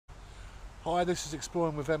Hi, this is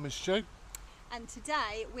Exploring with Em and Stu. And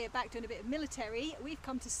today we're back doing a bit of military. We've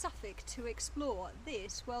come to Suffolk to explore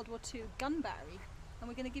this World War II gun battery, and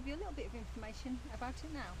we're going to give you a little bit of information about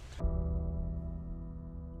it now.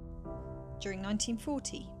 During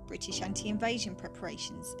 1940, British anti-invasion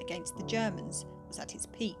preparations against the Germans was at its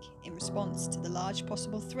peak in response to the large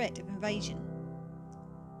possible threat of invasion.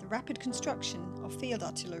 The rapid construction of field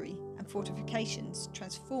artillery and fortifications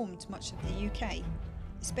transformed much of the UK,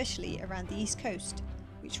 especially around the east coast,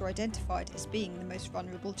 which were identified as being the most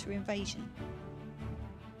vulnerable to invasion.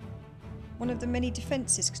 One of the many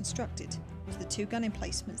defences constructed was the two gun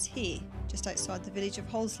emplacements here, just outside the village of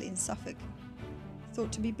Hollesley in Suffolk,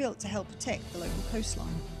 thought to be built to help protect the local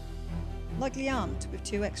coastline. Likely armed with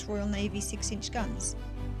two ex-Royal Navy 6-inch guns,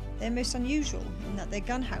 they're most unusual in that their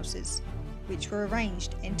gun houses, which were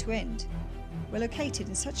arranged end to end, were located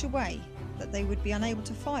in such a way that they would be unable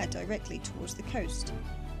to fire directly towards the coast.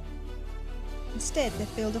 Instead, their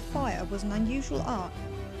field of fire was an unusual arc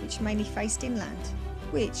which mainly faced inland,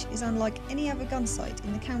 which is unlike any other gun site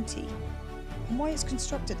in the county, and why it's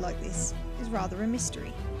constructed like this is rather a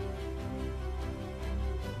mystery.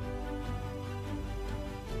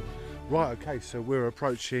 Right, okay, so we're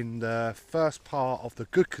approaching the first part of the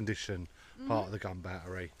good condition part of the gun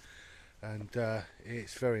battery, and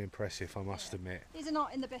it's very impressive, I must admit. These are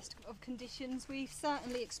not in the best of conditions. We've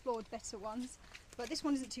certainly explored better ones, but this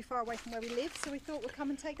one isn't too far away from where we live, so we thought we'd come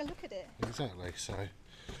and take a look at it. Exactly, so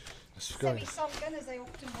let's go. Semi-sunken as they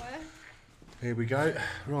often were. Here we go.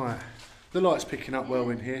 Right, the light's picking up well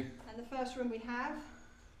in here. And the first room we have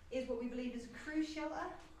is what we believe is a crew shelter.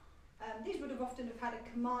 These would have often had a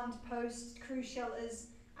command post, crew shelters,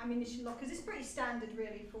 ammunition lockers. It's pretty standard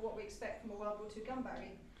really for what we expect from a World War II gun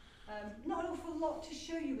battery. Not an awful lot to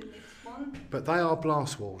show you in this one. But they are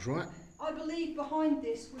blast walls, right? I believe behind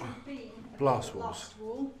this would have been a blast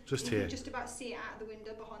wall. Just you here. can just about see it out of the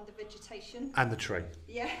window behind the vegetation. And the tree.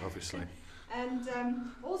 Yeah. Obviously. And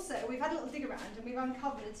also we've had a little dig around and we've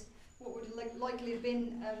uncovered what would likely have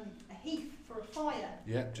been a heath for a fire.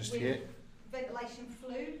 Yeah, just with here. Ventilation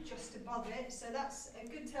flue just above it, so that's a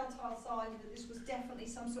good telltale sign that this was definitely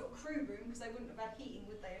some sort of crew room, because they wouldn't have had heating,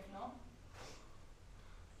 would they, if not?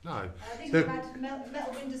 No. These would have had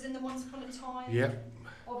metal windows in them once upon a time. Yep.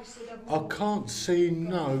 Obviously, I can't see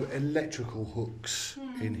no electrical hooks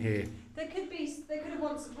in here. There could have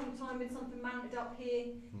once upon a time been something mounted up here.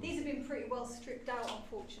 These have been pretty well stripped out,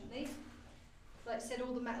 unfortunately. Like I said,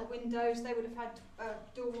 all the metal windows, they would have had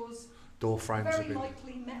doors. Door frames have Very been...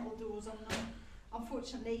 likely metal doors on them.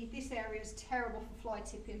 Unfortunately, this area is terrible for fly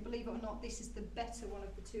tipping. Believe it or not, this is the better one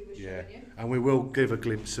of the two we're showing you. And we will give a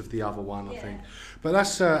glimpse of the other one, I think. But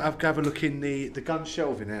let's have a look in the gun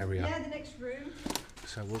shelving area. Yeah, the next room.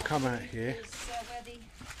 So we'll come out here. Is, where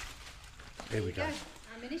Here we go.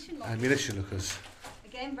 Ammunition lockers. Ammunition lockers.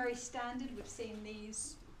 Again, very standard. We've seen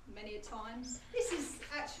these many a times. This is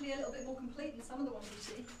actually a little bit more complete than some of the ones you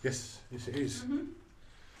see. Yes, yes it is.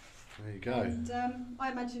 There you go. And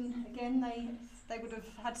I imagine, again, they would have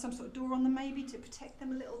had some sort of door on them maybe to protect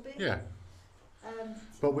them a little bit. Yeah.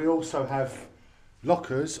 But we also have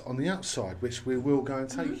lockers on the outside, which we will go and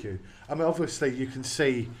take you. I mean, obviously you can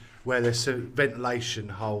see where there's some ventilation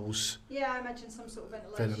holes. Yeah, I imagine some sort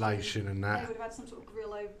of ventilation and that. They would have had some sort of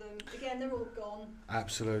grill over them. Again, they're all gone.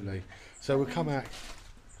 Absolutely. So we'll come out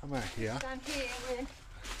here. Down here,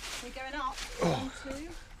 we're going up.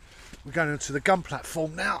 We're going onto the gun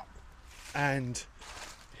platform now. And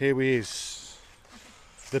here he is.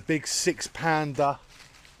 The big 6-pounder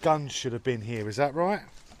gun should have been here, is that right?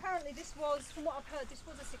 Apparently this was, from what I've heard, this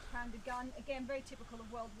was a 6-pounder gun. Again, very typical of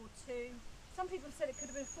World War II. Some people said it could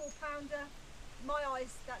have been a 4-pounder. In my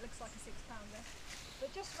eyes, that looks like a 6-pounder.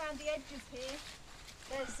 But just around the edges here,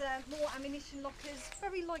 there's more ammunition lockers.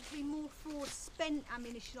 Very likely more for spent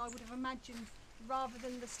ammunition, I would have imagined, rather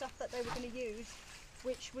than the stuff that they were going to use,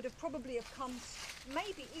 which would have probably come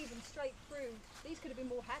maybe even straight through. These could have been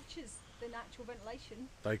more hatches than actual ventilation.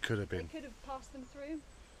 They could have been. They could have passed them through.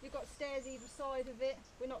 You've got stairs either side of it.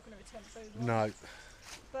 We're not going to attempt those ones. No.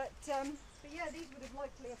 But yeah, these would have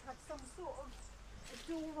likely have had some sort of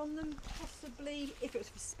a door on them, possibly. If it was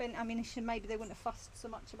for spent ammunition, maybe they wouldn't have fussed so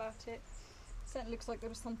much about it. Certainly looks like there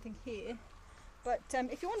was something here. But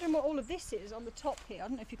if you're wondering what all of this is on the top here, I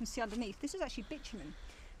don't know if you can see underneath, this is actually bitumen.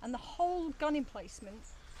 And the whole gun emplacement,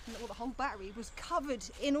 or the whole battery, was covered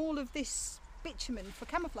in all of this bitumen for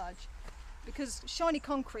camouflage, because shiny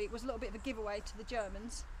concrete was a little bit of a giveaway to the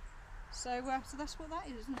Germans. So, so that's what that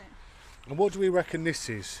is, isn't it? And what do we reckon this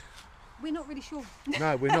is? We're not really sure.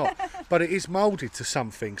 No, we're not. But it is moulded to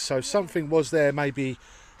something. So something was there, maybe.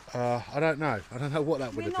 I don't know. I don't know what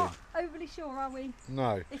that would have been. We're not overly sure, are we?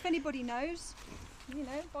 No. If anybody knows, you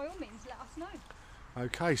know, by all means, let us know.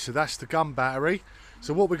 Okay, so that's the gun battery.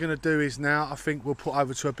 So what we're going to do is now, I think we'll put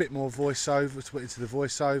over to a bit more voiceover, to put into the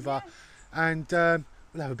voiceover, and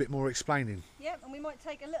we'll have a bit more explaining. Yep, and we might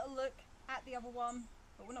take a little look at the other one,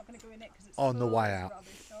 but we're not going to go in it because it's on the full way of out.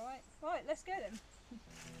 Rubbish, all right? Right, let's go then.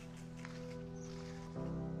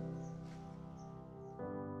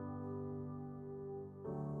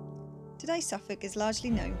 Today Suffolk is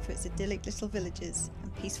largely known for its idyllic little villages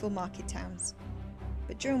and peaceful market towns.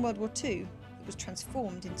 But during World War II, it was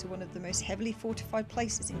transformed into one of the most heavily fortified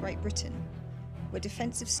places in Great Britain, where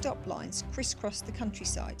defensive stop lines crisscrossed the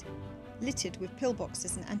countryside, littered with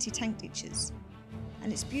pillboxes and anti-tank ditches.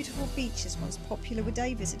 And its beautiful beaches, once popular with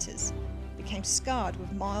day visitors, became scarred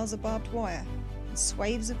with miles of barbed wire and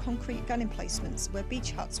swathes of concrete gun emplacements where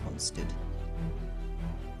beach huts once stood.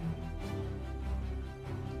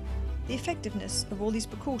 The effectiveness of all these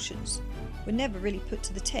precautions were never really put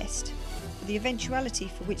to the test, but the eventuality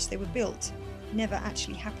for which they were built never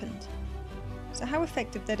actually happened. So how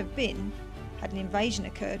effective they'd have been had an invasion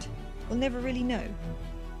occurred, we'll never really know.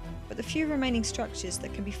 But the few remaining structures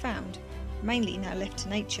that can be found, mainly now left to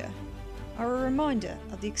nature, are a reminder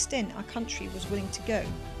of the extent our country was willing to go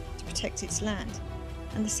to protect its land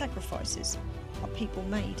and the sacrifices our people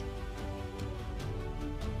made.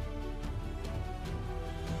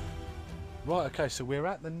 Right, okay, so we're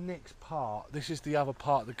at the next part. This is the other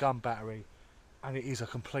part of the gun battery, and it is a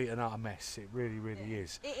complete and utter mess. It really, really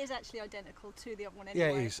is. It is actually identical to the other one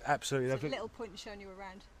anyway. Yeah, it is, absolutely. There's a little point in showing you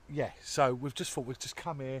around. Yeah, so we've just thought we'd just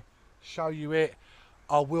come here, show you it.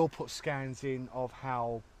 I will put scans in of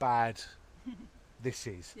how bad this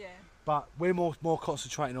is. Yeah. But we're more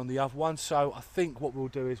concentrating on the other one, so I think what we'll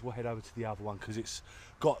do is we'll head over to the other one because it's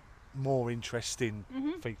got more interesting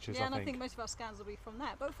features, yeah, I and think. I think most of our scans will be from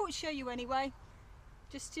that. But I thought we'd show you anyway.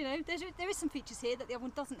 Just, you know, there is some features here that the other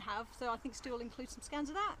one doesn't have, so I think Stu will include some scans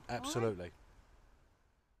of that. Absolutely. Right.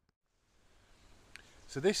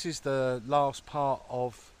 So this is the last part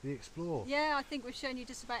of the Explore. Yeah, I think we've shown you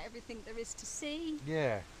just about everything there is to see.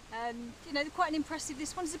 Yeah. You know, quite an impressive.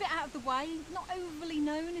 This one's a bit out of the way, not overly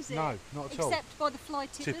known, is it? No, not at all. Except by the fly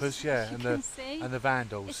tippers, yeah, and the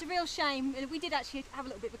vandals. It's a real shame. We did actually have a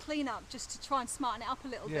little bit of a clean up just to try and smarten it up a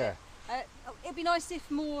little bit. It'd be nice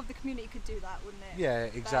if more of the community could do that, wouldn't it? Yeah,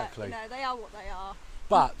 exactly. But, you know, they are what they are.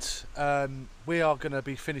 But we are going to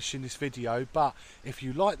be finishing this video, but if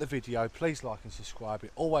you like the video, please like and subscribe.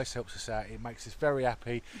 It always helps us out. It makes us very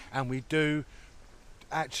happy, and we do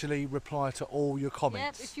actually reply to all your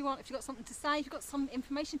comments. Yep, if you've got something to say, if you've got some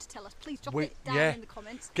information to tell us, please drop it down in the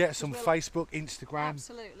comments. Get some Facebook, Instagram.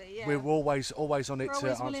 Absolutely, yeah. We're always on it to answer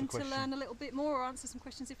questions. We're always willing to learn a little bit more or answer some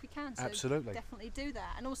questions if we can. So absolutely. Definitely do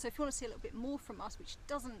that. And also, if you want to see a little bit more from us, which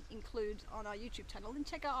doesn't include on our YouTube channel, then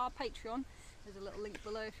check out our Patreon. There's a little link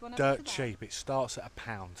below if you want to have a look at that. Dirt cheap. It starts at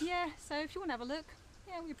 £1. Yeah, so if you want to have a look,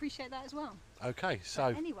 yeah, we appreciate that as well. Okay, so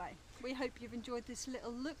but anyway, we hope you've enjoyed this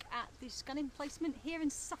little look at this gun emplacement here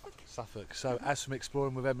in Suffolk. So as from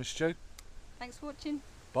exploring with Em and Stu. Thanks for watching.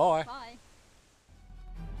 Bye. Bye.